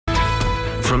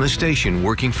From the station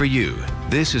working for you,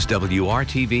 this is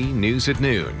WRTV News at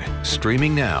Noon,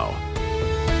 streaming now.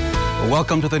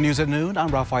 Welcome to the News at Noon. I'm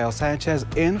Rafael Sanchez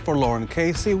in for Lauren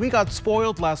Casey. We got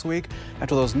spoiled last week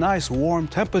after those nice warm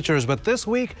temperatures, but this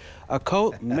week a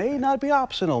coat may not be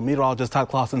optional. Meteorologist Todd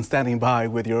Clausen standing by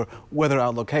with your weather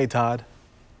outlook. Hey, Todd.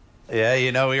 Yeah,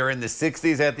 you know, we were in the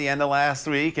 60s at the end of last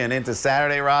week and into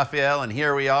Saturday, Rafael, and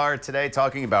here we are today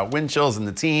talking about wind chills in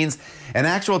the teens and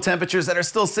actual temperatures that are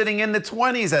still sitting in the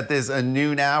 20s at this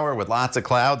noon hour with lots of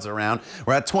clouds around.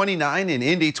 We're at 29 in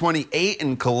Indy, 28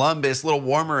 in Columbus, a little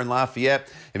warmer in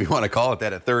Lafayette, if you want to call it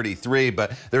that, at 33,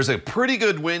 but there's a pretty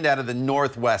good wind out of the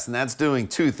northwest, and that's doing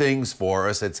two things for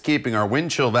us. It's keeping our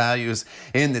wind chill values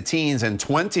in the teens and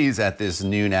 20s at this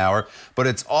noon hour, but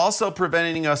it's also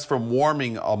preventing us from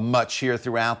warming much here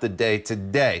throughout the day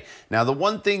today. Now, the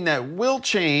one thing that will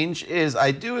change is I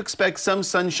do expect some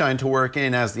sunshine to work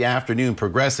in as the afternoon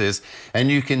progresses, and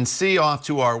you can see off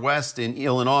to our west in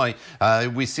Illinois,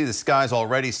 we see the skies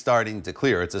already starting to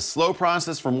clear. It's a slow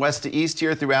process from west to east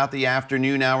here throughout the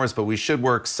afternoon hours, but we should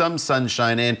work some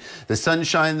sunshine in. The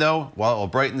sunshine, though, while it will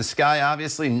brighten the sky,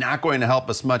 obviously not going to help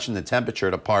us much in the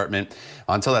temperature department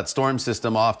until that storm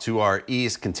system off to our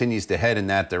east continues to head in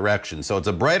that direction. So it's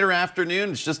a brighter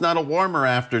afternoon. It's just not a warmer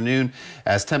afternoon,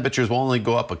 as temperatures will only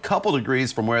go up a couple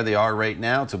degrees from where they are right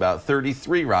now to about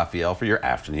 33, Rafael, for your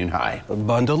afternoon high.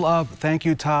 Bundle up. Thank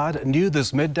you, Todd. New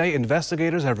this midday,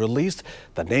 investigators have released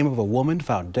the name of a woman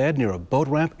found dead near a boat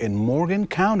ramp in Morgan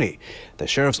County. The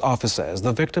sheriff's office says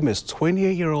the victim is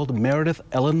 28-year-old Meredith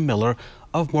Ellen Miller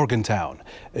of Morgantown.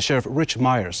 Sheriff Rich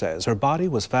Meyer says her body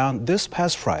was found this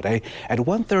past Friday at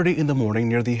 1:30 in the morning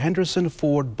near the Henderson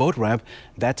Ford boat ramp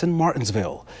that's in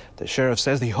Martinsville. The sheriff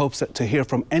says he hopes to hear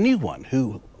from anyone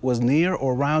who was near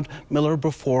or around Miller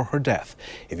before her death.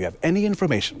 If you have any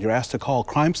information, you're asked to call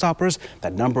Crime Stoppers.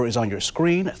 That number is on your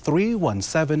screen,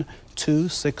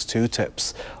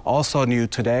 317-262-TIPS. Also new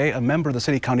today, a member of the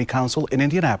City County Council in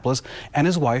Indianapolis and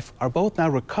his wife are both now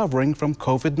recovering from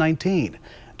COVID-19.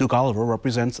 Duke Oliver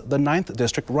represents the 9th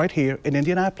District right here in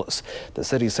Indianapolis. The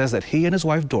city says that he and his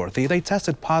wife Dorothy, they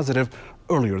tested positive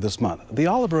earlier this month. The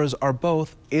Olivers are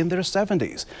both in their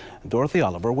 70s. Dorothy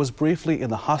Oliver was briefly in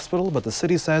the hospital, but the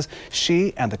city says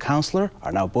she and the counselor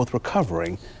are now both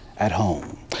recovering at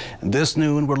home. This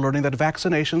noon, we're learning that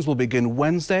vaccinations will begin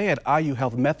Wednesday at IU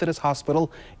Health Methodist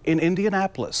Hospital in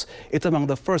Indianapolis. It's among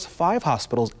the first 5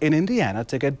 hospitals in Indiana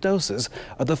to get doses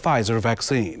of the Pfizer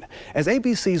vaccine. As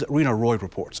ABC's Rena Roy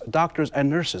reports, doctors and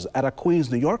nurses at a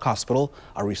Queens, New York hospital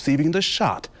are receiving the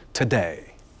shot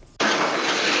today.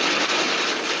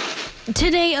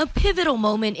 Today, a pivotal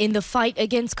moment in the fight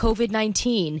against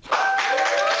COVID-19.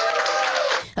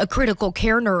 A critical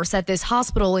care nurse at this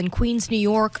hospital in Queens, New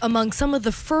York, among some of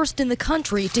the first in the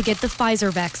country to get the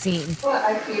Pfizer vaccine. Well,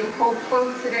 I feel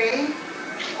hopeful today,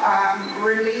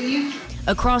 relieved.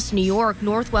 Across New York,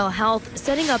 Northwell Health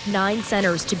setting up 9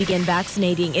 centers to begin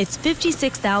vaccinating its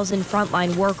 56,000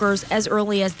 frontline workers as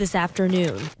early as this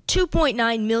afternoon.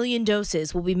 2.9 million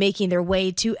doses will be making their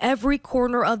way to every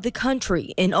corner of the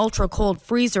country in ultra-cold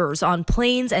freezers, on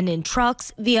planes and in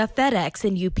trucks via FedEx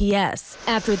and UPS.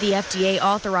 After the FDA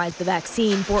authorized the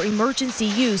vaccine for emergency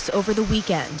use over the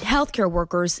weekend, healthcare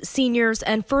workers, seniors,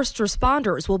 and first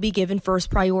responders will be given first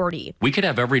priority. We could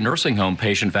have every nursing home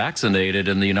patient vaccinated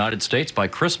in the United States by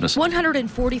Christmas.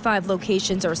 145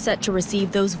 locations are set to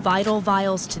receive those vital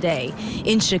vials today.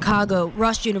 In Chicago,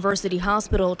 Rush University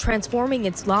Hospital transforming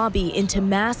its lobby into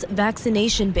mass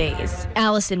vaccination bays.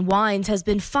 Allison Wines has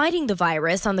been fighting the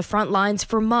virus on the front lines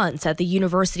for months at the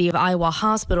University of Iowa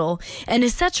Hospital and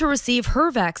is set to receive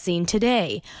her vaccine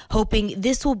today, hoping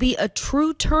this will be a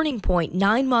true turning point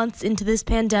 9 months into this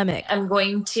pandemic. I'm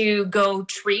going to go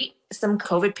treat some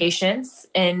COVID patients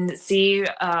and see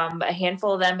a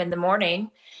handful of them in the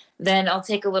morning. Then I'll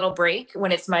take a little break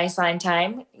when it's my assigned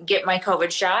time, get my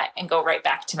COVID shot, and go right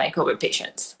back to my COVID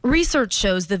patients. Research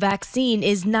shows the vaccine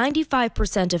is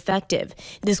 95% effective.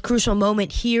 This crucial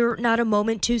moment here, not a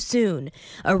moment too soon.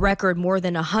 A record more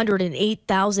than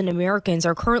 108,000 Americans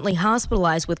are currently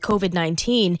hospitalized with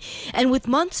COVID-19, and with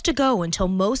months to go until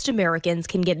most Americans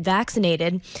can get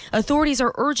vaccinated, authorities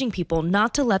are urging people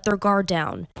not to let their guard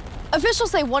down.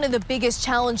 Officials say one of the biggest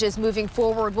challenges moving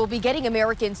forward will be getting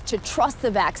Americans to trust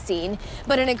the vaccine.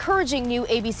 But an encouraging new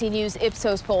ABC News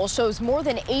Ipsos poll shows more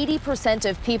than 80%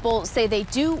 of people say they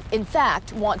do, in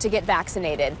fact, want to get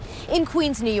vaccinated. In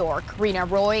Queens, New York, Rena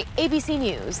Roy, ABC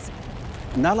News.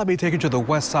 Now let me take you to the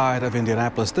west side of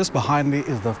Indianapolis. This behind me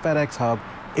is the FedEx hub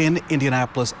in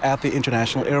Indianapolis at the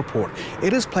International Airport.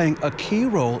 It is playing a key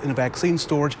role in vaccine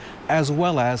storage as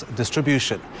well as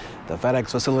distribution. The FedEx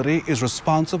facility is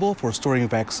responsible for storing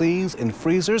vaccines in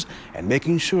freezers and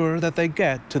making sure that they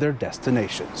get to their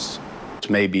destinations. This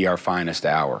may be our finest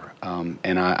hour,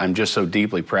 and I'm just so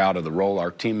deeply proud of the role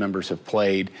our team members have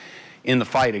played in the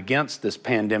fight against this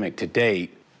pandemic to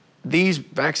date. These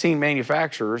vaccine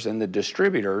manufacturers and the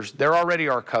distributors, they're already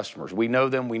our customers. We know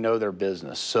them, we know their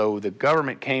business. So the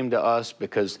government came to us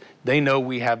because they know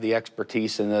we have the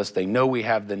expertise in this, they know we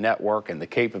have the network and the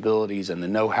capabilities and the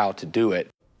know-how to do it.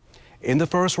 In the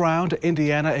first round,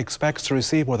 Indiana expects to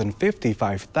receive more than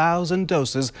 55,000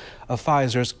 doses of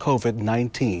Pfizer's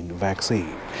COVID-19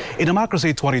 vaccine. In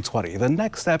Democracy 2020, the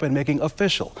next step in making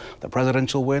official the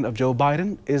presidential win of Joe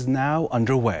Biden is now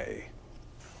underway.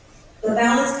 The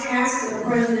ballots cast for the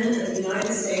President of the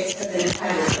United States have been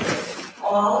tallied.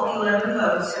 All 11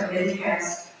 votes have been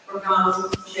cast for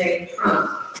Donald J. Trump.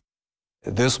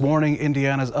 This morning,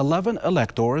 Indiana's 11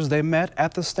 electors, they met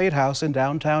at the State House in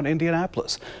downtown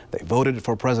Indianapolis. They voted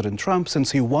for President Trump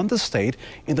since he won the state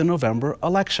in the November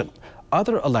election.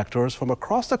 Other electors from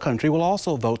across the country will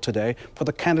also vote today for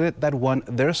the candidate that won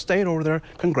their state or their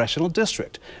congressional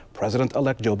district.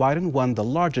 President-elect Joe Biden won the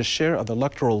largest share of the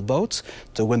electoral votes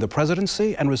to win the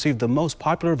presidency and received the most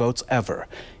popular votes ever.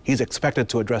 He's expected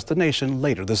to address the nation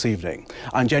later this evening.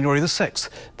 On January the 6th,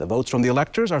 the votes from the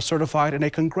electors are certified in a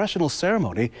congressional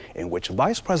ceremony in which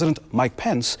Vice President Mike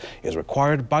Pence is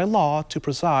required by law to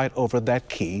preside over that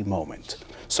key moment.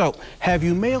 So, have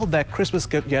you mailed that Christmas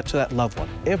gift yet to that loved one?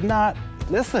 If not,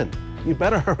 listen, you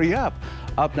better hurry up.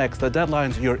 Up next, the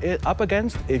deadlines you're up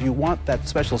against if you want that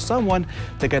special someone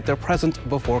to get their present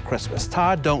before Christmas.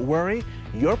 Todd, don't worry,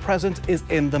 your present is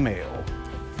in the mail.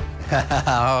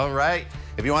 All right.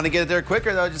 If you want to get it there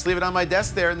quicker, though, just leave it on my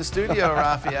desk there in the studio,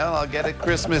 Raphael. I'll get it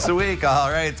Christmas week. All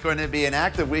right, it's going to be an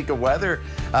active week of weather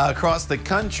across the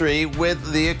country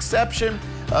with the exception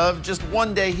of just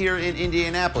one day here in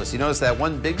Indianapolis. You notice that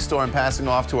one big storm passing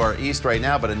off to our east right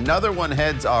now, but another one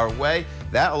heads our way.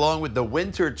 That, along with the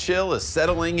winter chill, is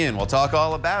settling in. We'll talk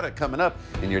all about it coming up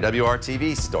in your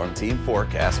WRTV Storm Team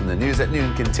forecast when the news at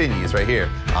noon continues right here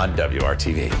on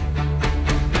WRTV.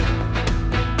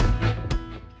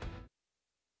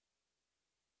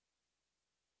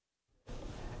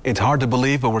 It's hard to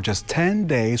believe, but we're just 10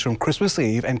 days from Christmas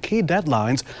Eve and key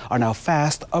deadlines are now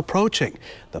fast approaching.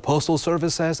 The Postal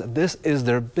Service says this is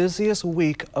their busiest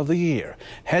week of the year.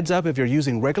 Heads up if you're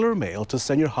using regular mail to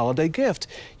send your holiday gift.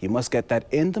 You must get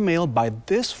that in the mail by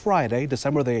this Friday,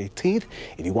 December the 18th,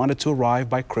 if you want it to arrive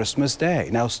by Christmas Day.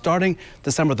 Now, starting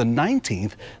December the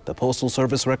 19th, the Postal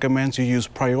Service recommends you use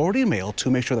priority mail to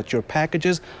make sure that your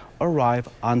packages arrive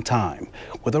on time.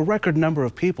 With a record number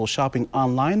of people shopping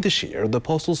online this year, the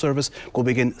Postal Service will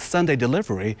begin Sunday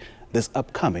delivery this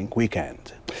upcoming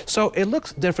weekend. So it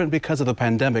looks different because of the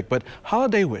pandemic, but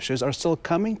holiday wishes are still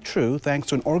coming true thanks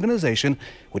to an organization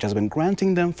which has been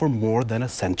granting them for more than a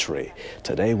century.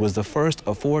 Today was the first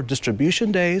of 4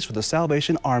 distribution days for the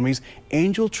Salvation Army's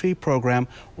Angel Tree program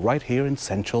right here in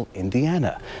central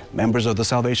Indiana. Members of the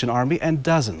Salvation Army and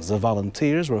dozens of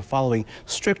volunteers were following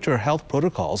stricter health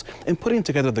protocols and putting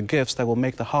together the gifts that will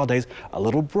make the holidays a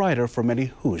little brighter for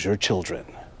many Hoosier children.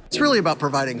 It's really about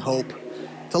providing hope,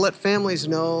 to let families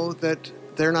know that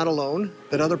they're not alone,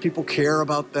 that other people care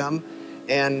about them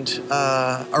and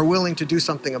are willing to do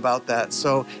something about that.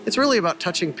 So it's really about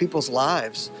touching people's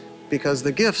lives, because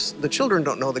the gifts, the children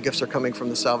don't know the gifts are coming from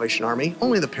the Salvation Army.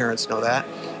 Only the parents know that.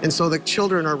 And so the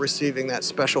children are receiving that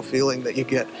special feeling that you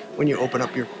get when you open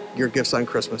up your gifts on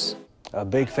Christmas. A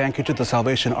big thank you to the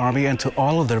Salvation Army and to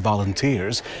all of their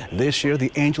volunteers. This year,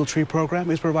 the Angel Tree program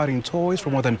is providing toys for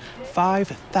more than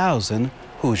 5,000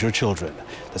 Hoosier children.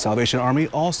 The Salvation Army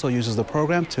also uses the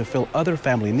program to fill other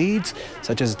family needs,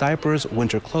 such as diapers,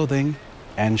 winter clothing,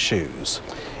 and shoes.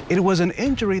 It was an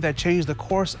injury that changed the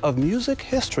course of music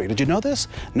history. Did you know this?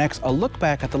 Next, a look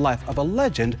back at the life of a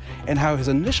legend and how his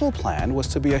initial plan was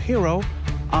to be a hero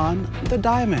on the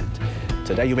diamond.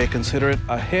 Today, you may consider it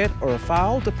a hit or a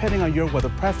foul, depending on your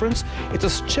weather preference. It's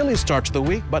a chilly start to the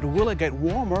week, but will it get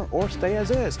warmer or stay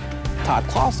as is? Todd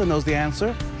Clausen knows the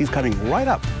answer. He's coming right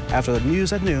up after the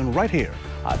news at noon right here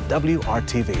on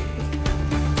WRTV.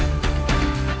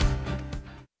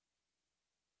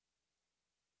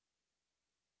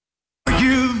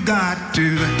 You've got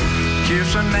to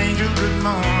kiss an angel good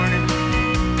morning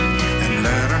and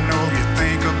let her know you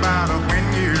think about her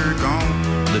when you're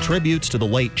gone. The tributes to the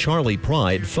late Charlie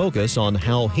Pride focus on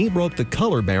how he broke the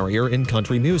color barrier in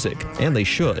country music, and they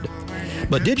should.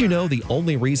 But did you know the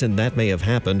only reason that may have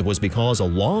happened was because a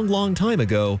long, long time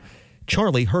ago,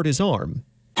 Charlie hurt his arm?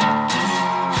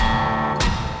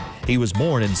 He was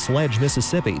born in Sledge,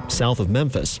 Mississippi, south of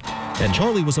Memphis. And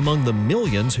Charlie was among the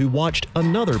millions who watched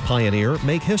another pioneer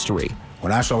make history.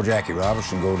 When I saw Jackie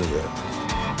Robinson go to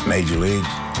the major leagues,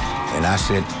 and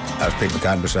I was picking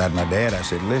cotton beside my dad, I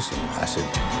said, listen, I said,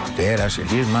 Dad, I said,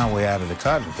 here's my way out of the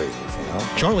cotton fields, you know.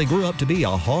 Charlie grew up to be a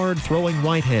hard-throwing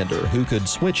right-hander who could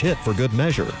switch hit for good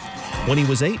measure. When he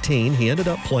was 18, he ended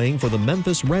up playing for the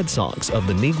Memphis Red Sox of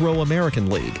the Negro American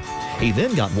League. He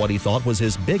then got what he thought was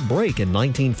his big break in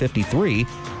 1953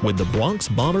 with the Bronx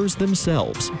Bombers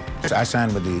themselves. I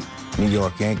signed with the New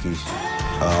York Yankees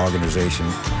organization,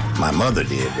 my mother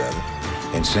did, rather,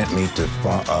 and sent me to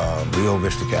Rio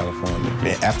Vista, California.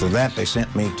 After that, they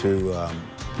sent me to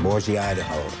Boise,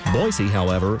 Idaho. Boise,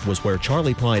 however, was where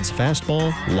Charlie Pride's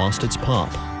fastball lost its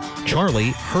pop.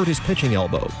 Charlie hurt his pitching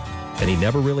elbow, and he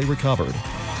never really recovered.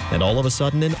 And all of a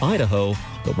sudden in Idaho,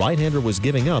 the right-hander was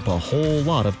giving up a whole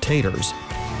lot of taters.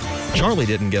 Charlie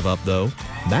didn't give up, though.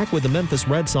 Back with the Memphis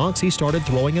Red Sox, he started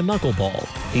throwing a knuckleball.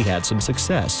 He had some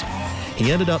success.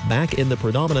 He ended up back in the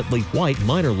predominantly white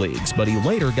minor leagues, but he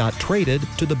later got traded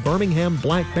to the Birmingham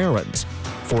Black Barons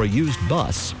for a used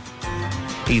bus.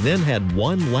 He then had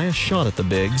one last shot at the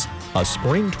bigs, a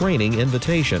spring training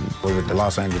invitation. We were at the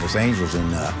Los Angeles Angels in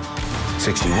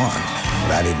 '61,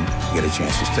 but I didn't get a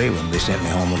chance to stay with them. They sent me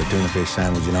home with a tuna fish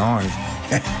sandwich and orange.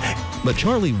 But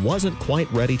Charlie wasn't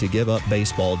quite ready to give up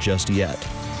baseball just yet.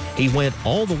 He went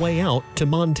all the way out to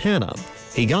Montana.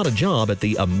 He got a job at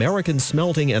the American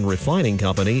Smelting and Refining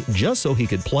Company just so he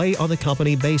could play on the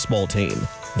company baseball team,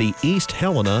 the East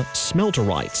Helena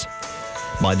Smelterites.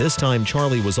 By this time,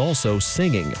 Charlie was also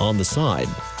singing on the side.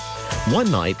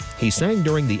 One night, he sang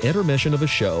during the intermission of a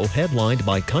show headlined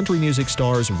by country music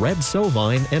stars Red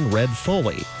Sovine and Red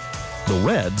Foley. The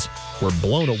Reds were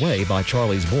blown away by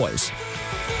Charlie's voice.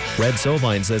 Red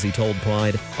Sovine says he told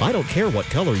Pride, "I don't care what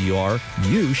color you are,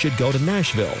 you should go to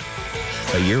Nashville."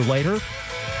 A year later,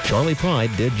 Charlie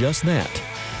Pride did just that,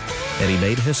 and he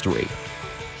made history.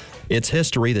 It's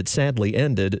history that sadly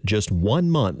ended just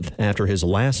 1 month after his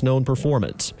last known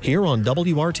performance here on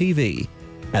WRTV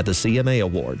at the CMA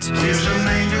Awards. Kiss an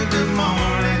angel good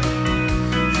morning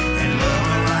and love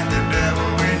her like the devil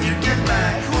when you get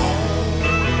back home.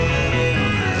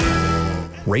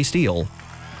 Ray Steele,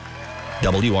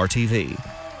 WRTV.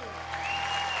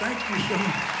 Thank you so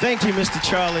much. Thank you, Mr.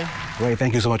 Charlie. Ray,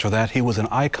 thank you so much for that. He was an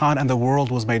icon, and the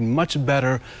world was made much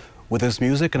better with his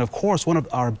music. And of course, one of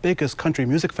our biggest country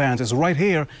music fans is right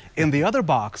here in the other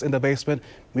box in the basement.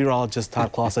 Meteorologist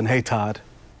Todd Clausen. Hey, Todd.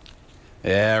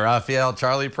 Yeah, Raphael,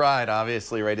 Charlie Pride,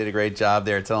 obviously Ray did a great job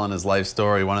there telling his life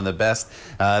story, one of the best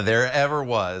there ever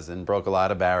was, and broke a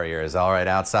lot of barriers. All right,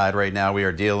 outside right now we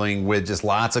are dealing with just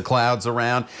lots of clouds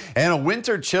around and a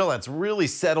winter chill that's really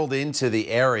settled into the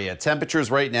area.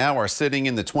 Temperatures right now are sitting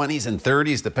in the 20s and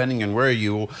 30s depending on where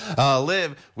you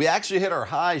live. We actually hit our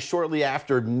high shortly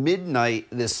after midnight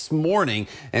this morning,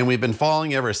 and we've been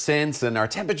falling ever since, and our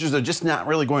temperatures are just not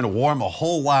really going to warm a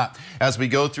whole lot as we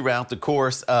go throughout the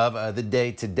course of the day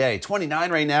today.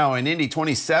 29 right now in Indy,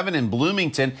 27 in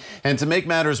Bloomington, and to make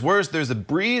matters worse, there's a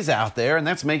breeze out there, and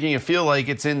that's making it feel like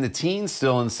it's in the teens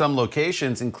still in some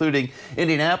locations, including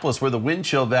Indianapolis, where the wind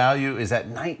chill value is at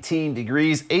 19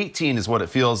 degrees. 18 is what it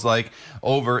feels like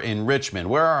over in Richmond.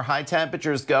 Where are high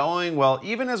temperatures going? Well,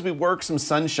 even as we work some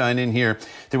sunshine in here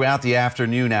throughout the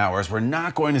afternoon hours, we're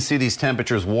not going to see these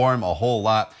temperatures warm a whole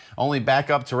lot. Only back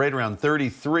up to right around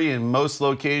 33 in most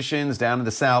locations. Down in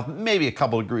the south, maybe a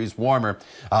couple degrees warmer.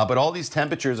 But all these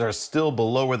temperatures are still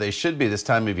below where they should be this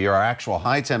time of year. Our actual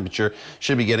high temperature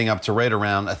should be getting up to right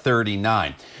around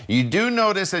 39. You do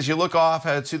notice as you look off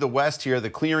to the west here, the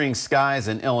clearing skies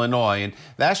in Illinois, and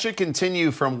that should continue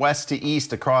from west to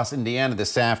east across Indiana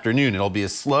this afternoon. It'll be a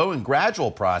slow and gradual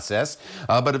process,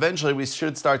 but eventually we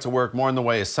should start to work more in the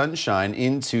way of sunshine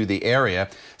into the area.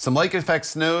 Some lake effect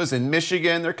snows in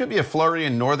Michigan. There could be a flurry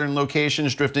in northern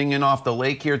locations drifting in off the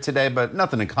lake here today, but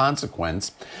nothing of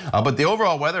consequence. But the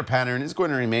overall weather pattern is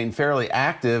going to remain fairly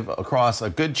active across a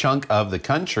good chunk of the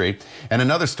country, and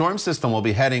another storm system will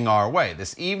be heading our way.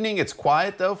 This evening, it's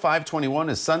quiet though. 5:21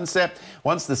 is sunset.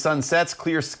 Once the sun sets,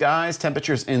 clear skies,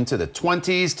 temperatures into the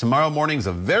 20s. Tomorrow morning's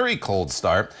a very cold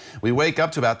start. We wake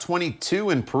up to about 22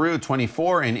 in Peru,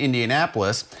 24 in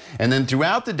Indianapolis, and then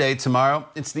throughout the day tomorrow,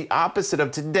 it's the opposite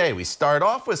of today. We start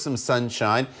off with some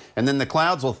sunshine, and then the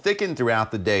clouds will thicken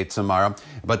throughout the day tomorrow,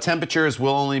 but temperatures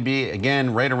will only be,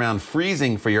 again, right around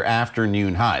freezing for your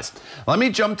afternoon highs. Let me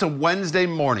jump to Wednesday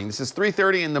morning. This is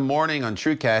 3:30 in the morning on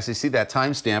TrueCast. You see that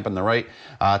timestamp on the right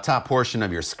top portion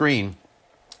of your screen.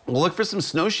 We'll look for some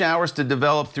snow showers to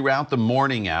develop throughout the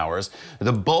morning hours.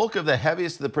 The bulk of the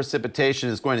heaviest of the precipitation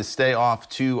is going to stay off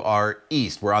to our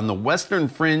east. We're on the western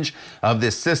fringe of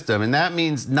this system, and that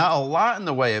means not a lot in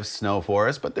the way of snow for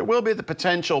us, but there will be the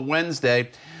potential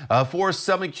Wednesday for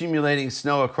some accumulating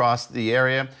snow across the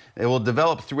area. It will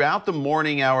develop throughout the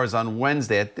morning hours on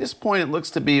Wednesday. At this point, it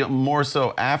looks to be more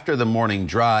so after the morning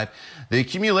drive. The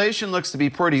accumulation looks to be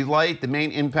pretty light. The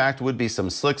main impact would be some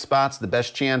slick spots. The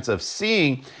best chance of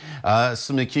seeing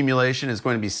some accumulation is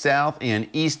going to be south and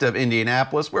east of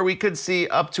Indianapolis, where we could see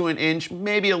up to an inch,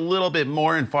 maybe a little bit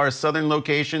more in far southern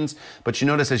locations. But you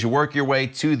notice as you work your way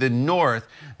to the north,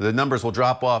 the numbers will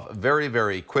drop off very,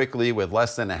 very quickly with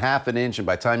less than a half an inch. And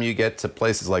by the time you get to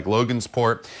places like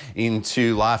Logansport,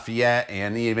 into Lafayette,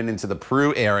 and even into the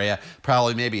Peru area,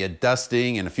 probably maybe a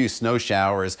dusting and a few snow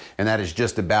showers, and that is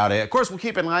just about it. Of course, we'll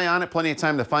keep an eye on it. Plenty of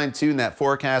time to fine-tune that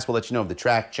forecast. We'll let you know if the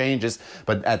track changes,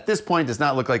 but at this point, does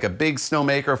not look like a big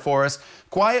snowmaker for us.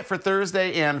 Quiet for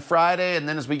Thursday and Friday, and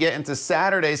then as we get into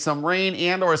Saturday, some rain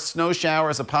and or snow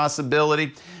showers a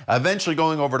possibility. Eventually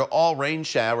going over to all rain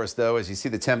showers, though, as you see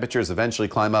the temperatures eventually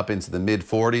climb up into the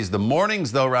mid-40s. The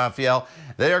mornings, though, Raphael,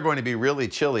 they are going to be really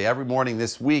chilly. Every morning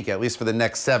this week, at least for the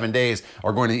next 7 days,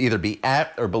 are going to either be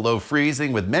at or below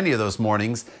freezing, with many of those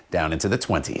mornings down into the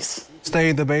 20s. Stay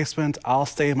in the basement. I'll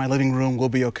stay in my living room. We'll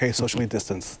be okay socially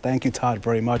distanced. Thank you, Todd,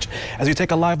 very much. As we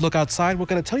take a live look outside, we're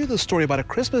going to tell you the story about a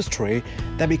Christmas tree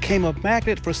that became a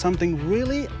magnet for something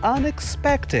really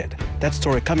unexpected. That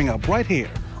story coming up right here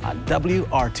on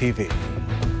WRTV.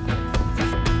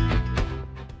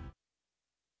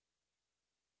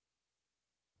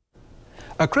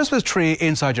 A Christmas tree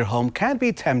inside your home can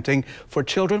be tempting for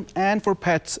children and for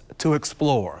pets to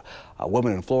explore. A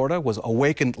woman in Florida was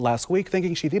awakened last week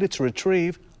thinking she needed to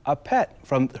retrieve a pet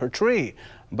from her tree.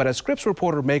 But as Scripps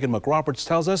reporter Megan McRoberts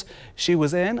tells us, she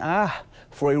was in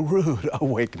for a rude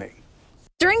awakening.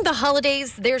 During the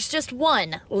holidays, there's just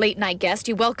one late-night guest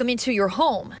you welcome into your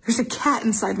home. There's a cat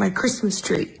inside my Christmas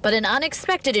tree. But an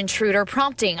unexpected intruder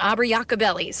prompting Aubrey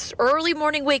Iacobelli's early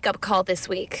morning wake-up call this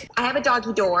week. I have a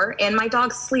doggy door, and my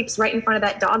dog sleeps right in front of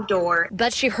that dog door.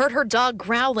 But she heard her dog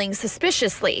growling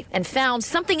suspiciously and found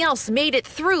something else made it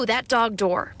through that dog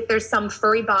door. There's some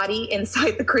furry body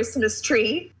inside the Christmas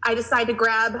tree. I decided to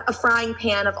grab a frying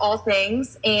pan of all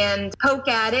things and poke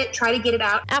at it, try to get it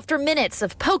out. After minutes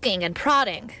of poking and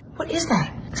prodding. What is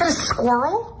that? Is that a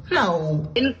squirrel? No.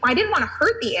 I didn't want to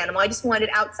hurt the animal. I just wanted it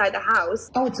outside the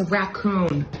house. Oh, it's a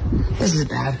raccoon. This is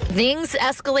bad. Things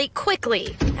escalate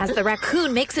quickly as the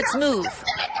raccoon makes its move.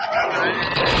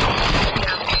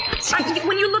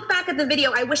 When you look back at the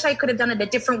video, I wish I could have done it a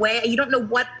different way. You don't know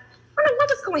what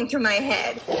was going through my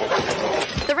head.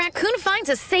 The raccoon finds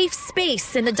a safe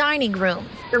space in the dining room.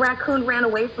 The raccoon ran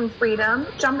away from freedom,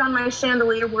 jumped on my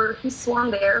chandelier where he swung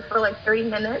there for like 30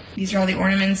 minutes. These are all the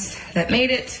ornaments that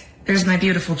made it. There's my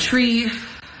beautiful tree.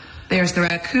 There's the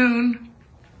raccoon.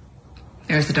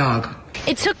 There's the dog.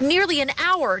 It took nearly an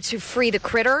hour to free the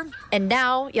critter, and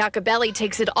now Iacobelli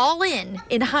takes it all in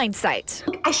hindsight.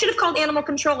 I should have called animal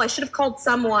control. I should have called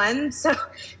someone. So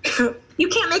you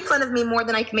can't make fun of me more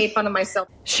than I can make fun of myself.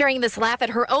 Sharing this laugh at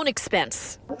her own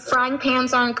expense. Frying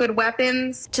pans aren't good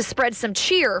weapons. To spread some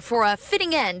cheer for a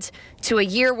fitting end to a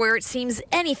year where it seems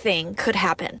anything could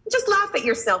happen. Just laugh at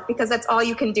yourself, because that's all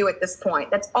you can do at this point.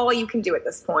 That's all you can do at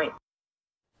this point.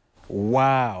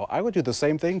 Wow, I would do the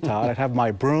same thing, Todd. I'd have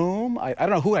my broom. I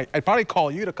don't know who. I'd probably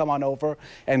call you to come on over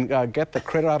and get the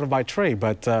critter out of my tree,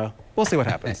 but we'll see what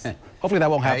happens. Hopefully that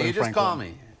won't happen. You just call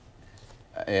me.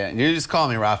 Yeah, you just call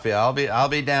me, Raphael. I'll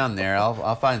be down there.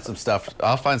 I'll find some stuff.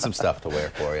 I'll find some stuff to wear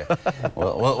for you.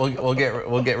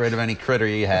 We'll get rid of any critter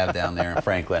you have down there in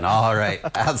Franklin. All right.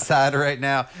 Outside right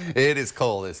now, it is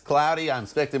cold. It's cloudy. I'm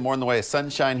expecting more in the way of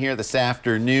sunshine here this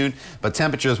afternoon, but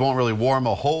temperatures won't really warm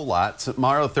a whole lot.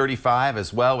 Tomorrow, 35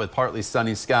 as well, with partly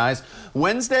sunny skies.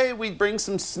 Wednesday, we bring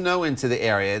some snow into the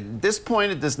area. At this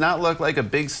point, it does not look like a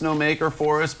big snowmaker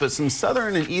for us, but some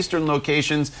southern and eastern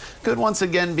locations could once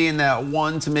again be in that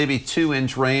 1 to maybe 2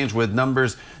 inch range, with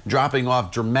numbers dropping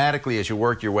off dramatically as you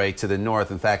work your way to the north.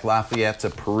 In fact, Lafayette to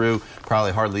Peru,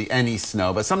 probably hardly any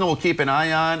snow, but something we'll keep an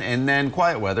eye on. And then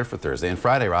quiet weather for Thursday and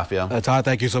Friday, Raphael. Todd,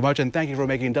 thank you so much, and thank you for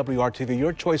making WRTV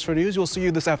your choice for news. We'll see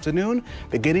you this afternoon,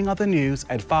 beginning of the news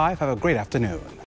at 5. Have a great afternoon.